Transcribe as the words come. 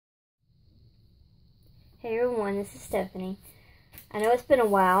Hey everyone, this is Stephanie. I know it's been a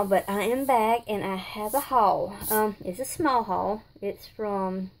while, but I am back and I have a haul. It's a small haul. It's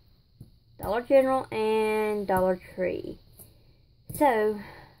from Dollar General and Dollar Tree. So,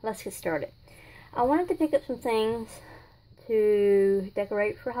 let's get started. I wanted to pick up some things to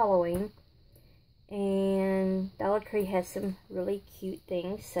decorate for Halloween. And Dollar Tree has some really cute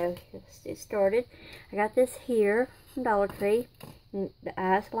things, so let's get started. I got this here from Dollar Tree. And the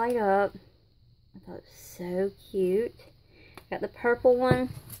eyes light up. I thought it was so cute. Got the purple one.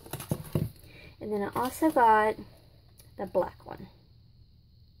 And then I also got the black one.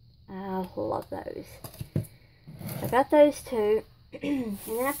 I love those. I got those two. And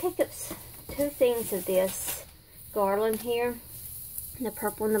then I picked up two things of this garland here. The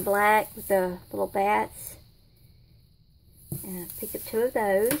purple and the black with the little bats. And I picked up two of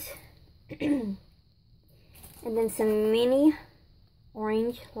those. And then some mini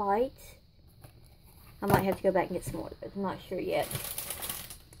orange lights. I might have to go back and get some more of those. I'm not sure yet.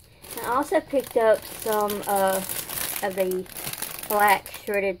 I also picked up some of the black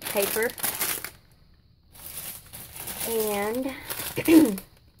shredded paper. And,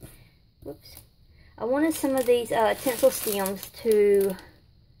 whoops. I wanted some of these tinsel stems to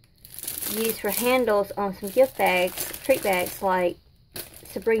use for handles on some gift bags, treat bags like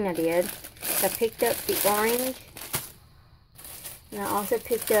Sabrina did. So I picked up the orange. And I also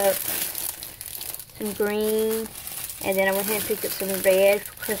picked up some green, and then I went ahead and picked up some red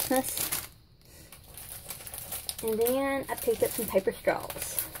for Christmas. And then I picked up some paper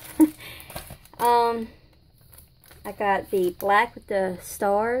straws. I got the black with the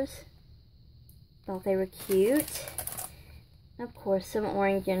stars. Thought they were cute. And of course, some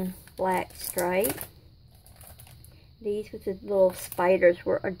orange and black stripe. These with the little spiders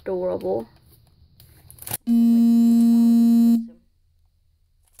were adorable.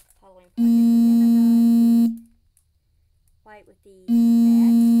 White with the bats,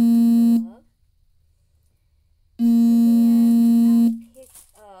 love. And then I picked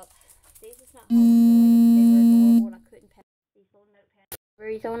up, these is not Halloween really, they were adorable and I couldn't pass these little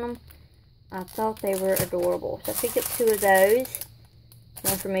notepad on them. I thought they were adorable. So I picked up two of those.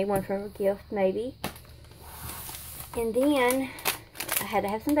 One for me, one for a gift maybe. And then I had to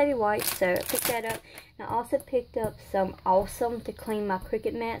have some baby wipes, so I picked that up. And I also picked up some Awesome to clean my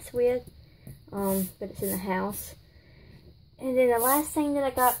Cricut mats with. But it's in the house. And then the last thing that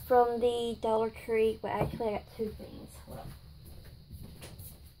I got from the Dollar Tree, well actually I got two things. Hold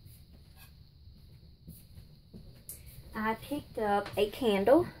on. I picked up a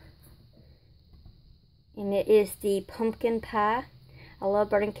candle. And it is the pumpkin pie. I love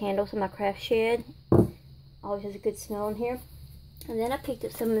burning candles in my craft shed. Always has a good smell in here. And then I picked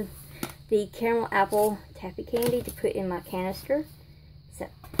up some of the caramel apple taffy candy to put in my canister. So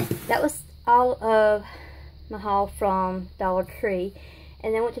that was all of my haul from Dollar Tree.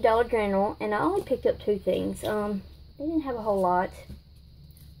 And then went to Dollar General and I only picked up two things. They didn't have a whole lot.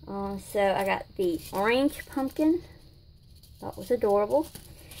 So I got the orange pumpkin. Thought was adorable.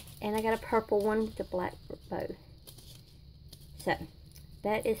 And I got a purple one with a black bow. So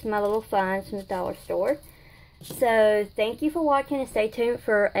that is my little finds from the dollar store. So thank you for watching and stay tuned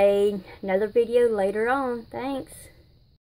for another video later on. Thanks.